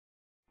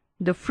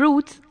the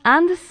fruits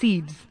and the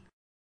seeds.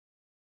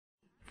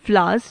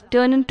 Flowers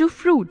turn into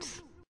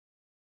fruits.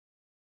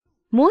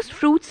 Most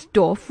fruits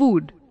store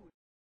food.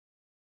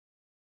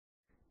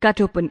 Cut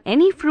open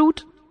any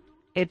fruit,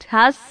 it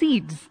has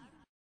seeds.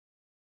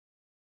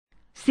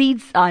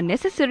 Seeds are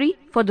necessary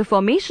for the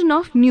formation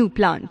of new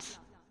plants.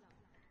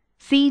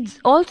 Seeds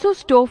also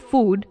store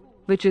food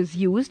which is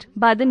used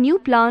by the new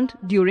plant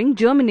during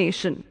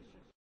germination.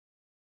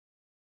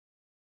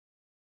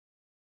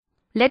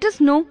 Let us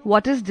know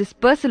what is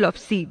dispersal of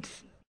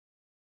seeds.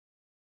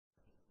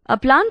 A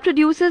plant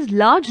produces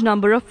large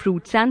number of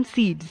fruits and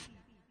seeds.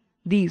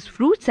 These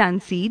fruits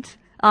and seeds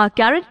are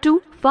carried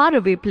to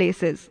faraway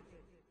places.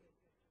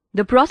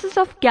 The process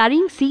of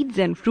carrying seeds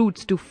and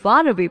fruits to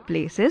faraway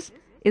places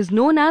is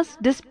known as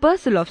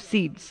dispersal of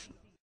seeds.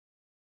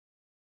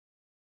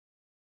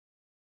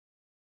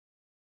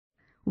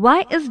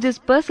 Why is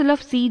dispersal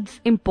of seeds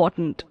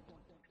important?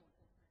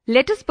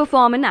 Let us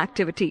perform an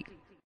activity.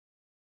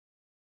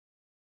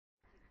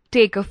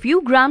 Take a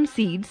few gram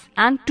seeds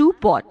and 2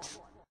 pots.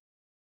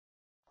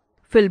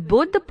 Fill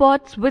both the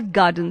pots with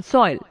garden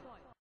soil.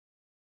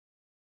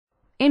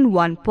 In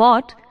one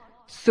pot,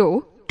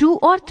 sow 2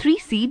 or 3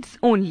 seeds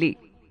only.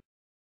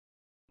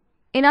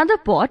 In another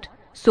pot,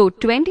 sow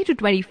 20 to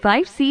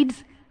 25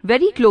 seeds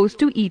very close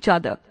to each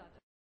other.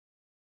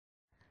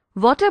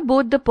 Water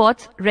both the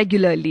pots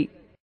regularly.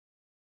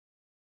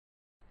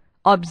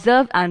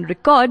 Observe and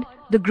record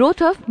the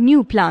growth of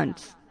new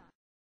plants.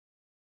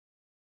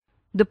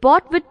 The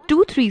pot with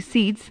 2-3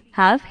 seeds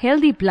have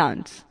healthy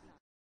plants.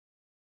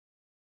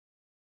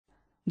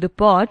 The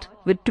pot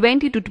with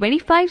 20 to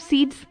 25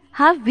 seeds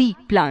have weak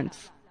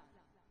plants.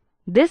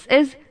 This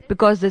is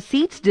because the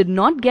seeds did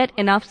not get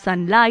enough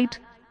sunlight,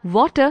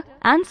 water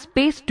and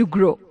space to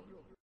grow.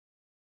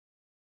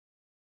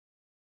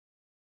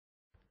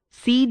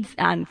 Seeds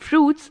and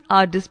fruits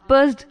are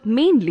dispersed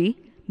mainly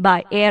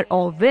by air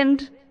or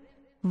wind,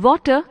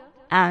 water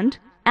and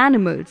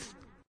animals.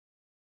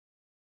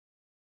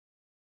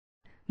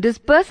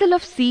 Dispersal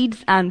of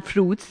seeds and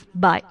fruits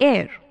by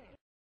air.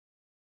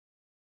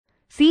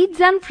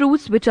 Seeds and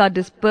fruits which are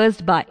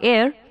dispersed by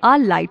air are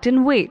light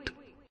in weight.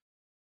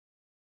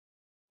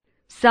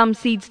 Some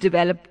seeds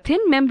develop thin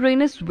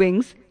membranous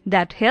wings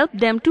that help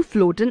them to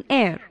float in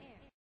air.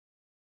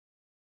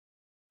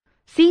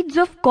 Seeds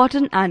of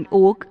cotton and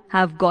oak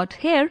have got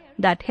hair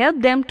that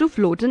help them to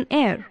float in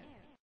air.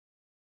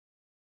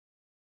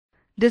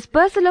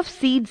 Dispersal of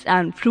seeds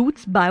and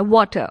fruits by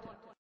water.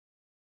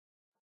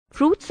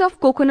 Fruits of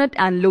coconut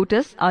and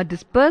lotus are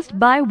dispersed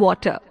by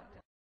water.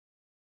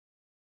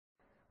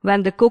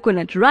 When the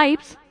coconut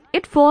ripes,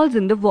 it falls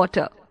in the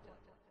water.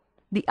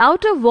 The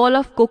outer wall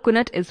of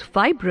coconut is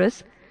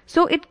fibrous,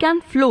 so it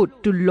can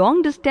float to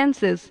long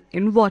distances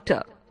in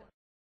water.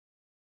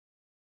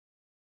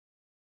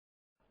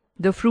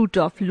 The fruit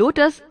of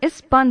lotus is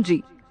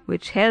spongy,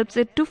 which helps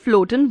it to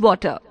float in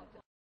water.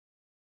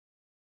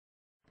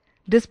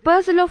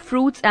 Dispersal of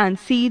fruits and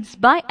seeds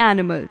by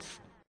animals.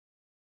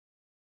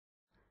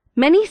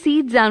 Many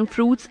seeds and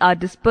fruits are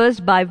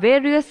dispersed by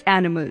various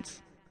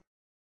animals.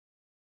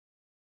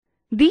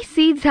 These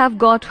seeds have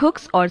got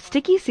hooks or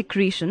sticky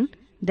secretion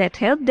that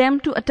help them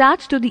to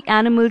attach to the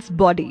animal's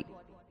body.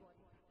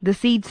 The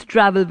seeds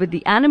travel with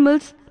the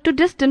animals to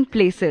distant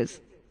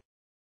places.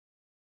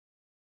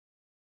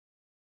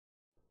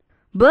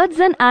 Birds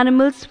and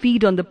animals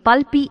feed on the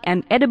pulpy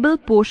and edible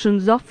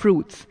portions of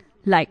fruits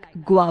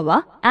like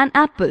guava and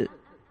apple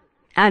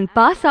and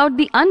pass out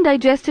the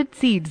undigested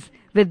seeds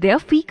with their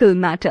fecal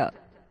matter.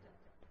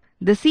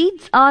 The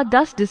seeds are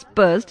thus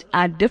dispersed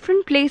at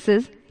different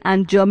places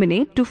and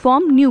germinate to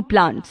form new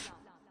plants.